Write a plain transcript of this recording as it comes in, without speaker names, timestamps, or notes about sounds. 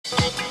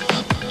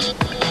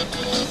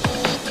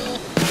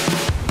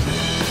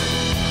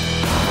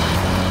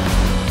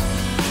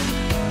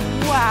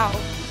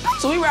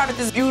out at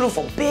this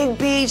beautiful big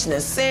beach, and the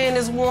sand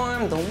is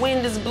warm, the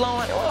wind is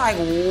blowing. And we're like,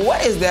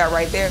 what is that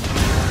right there?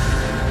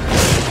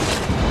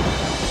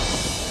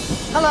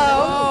 Hello.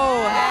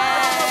 Oh,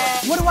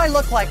 hey. What do I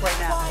look like right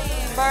now?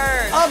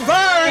 Bird. A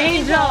bird.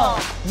 Angel.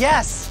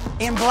 Yes,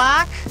 in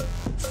black,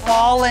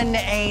 fallen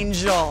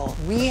angel.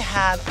 We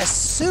have a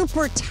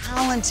super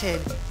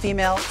talented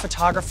female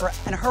photographer,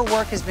 and her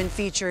work has been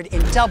featured in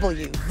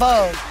W,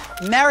 Vogue,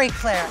 Marie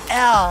Claire,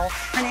 Elle.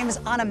 Her name is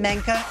Anna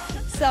Menke.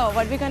 So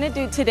what we're going to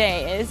do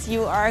today is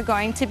you are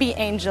going to be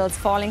angels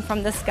falling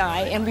from the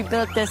sky, and we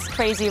built this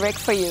crazy rig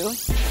for you.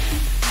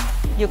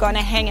 You're going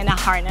to hang in a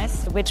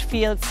harness, which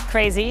feels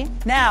crazy.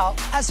 Now,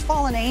 as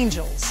fallen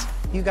angels,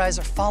 you guys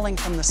are falling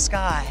from the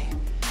sky.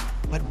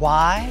 But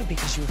why?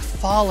 Because you've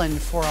fallen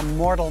for a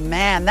mortal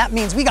man. That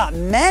means we got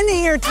men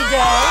here today.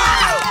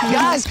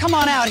 Guys, come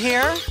on out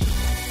here.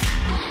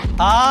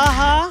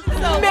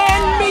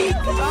 Men meet. Yeah.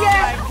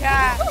 Oh my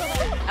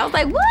God. I was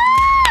like, woo!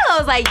 I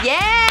was like,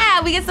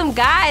 yeah, we get some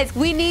guys.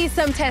 We need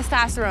some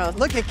testosterone.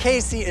 Look at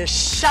Casey is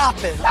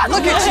shopping.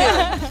 Look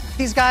at you.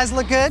 These guys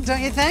look good,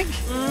 don't you think?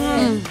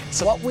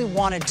 So what we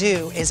want to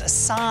do is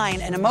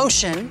assign an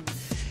emotion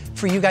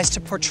for you guys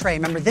to portray.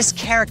 Remember, this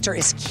character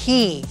is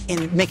key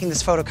in making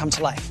this photo come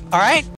to life. All right?